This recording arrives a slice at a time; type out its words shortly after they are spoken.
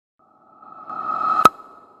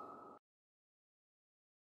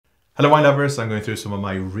Hello wine lovers, I'm going through some of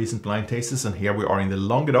my recent blind tastes, and here we are in the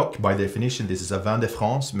Languedoc. By definition, this is a Vin de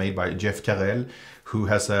France made by Chef Carrel, who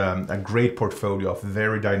has a great portfolio of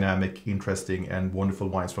very dynamic, interesting and wonderful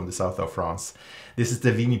wines from the south of France. This is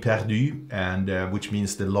the Vignes Perdues, and which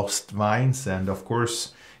means the lost vines, and of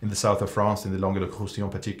course in the south of France, in the Languedoc-Roussillon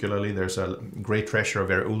particularly, there's a great treasure of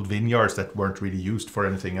very old vineyards that weren't really used for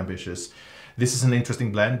anything ambitious. This is an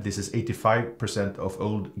interesting blend. This is 85% of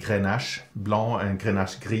old Grenache Blanc and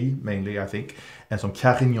Grenache Gris, mainly, I think, and some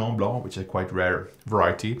Carignan Blanc, which is a quite rare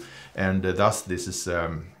variety. And thus, this is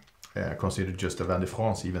considered just a Vin de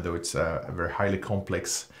France, even though it's a very highly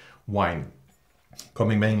complex wine,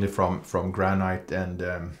 coming mainly from granite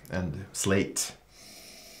and slate.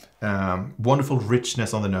 Wonderful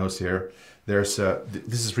richness on the nose here. There's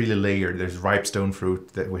this is really layered. There's ripe stone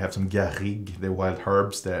fruit. That we have some garrigue, the wild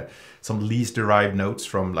herbs. Some lees-derived notes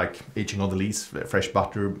from like aging on the lees, fresh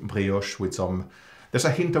butter, brioche with some. There's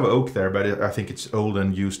a hint of oak there, but I think it's old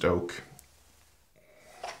and used oak.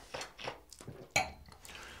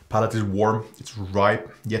 Palate is warm. It's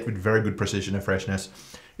ripe, yet with very good precision and freshness.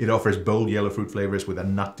 It offers bold yellow fruit flavors with a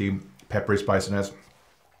nutty, peppery spiciness.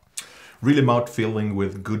 Really mouth-filling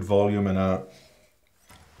with good volume and a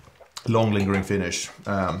long lingering finish.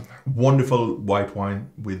 Wonderful white wine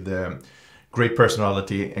with great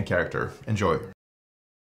personality and character. Enjoy.